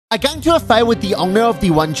I got into a fight with the owner of the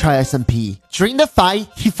OneTrySmp. During the fight,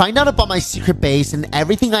 he found out about my secret base and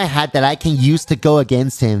everything I had that I can use to go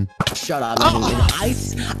against him. Shut up, man. I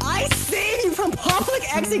saved you from public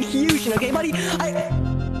execution, okay, buddy?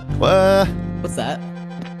 What's that?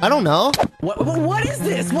 I don't know. What is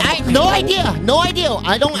this? No idea. No idea.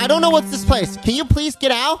 I don't know what's this place. Can you please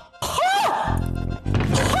get out?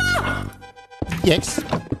 Yes.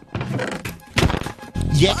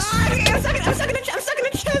 Yes. I'm stuck in the chest.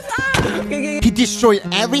 He destroyed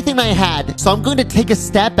everything I had, so I'm going to take a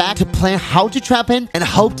step back to plan how to trap him and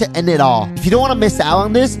hope to end it all. If you don't want to miss out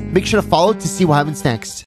on this, make sure to follow to see what happens next.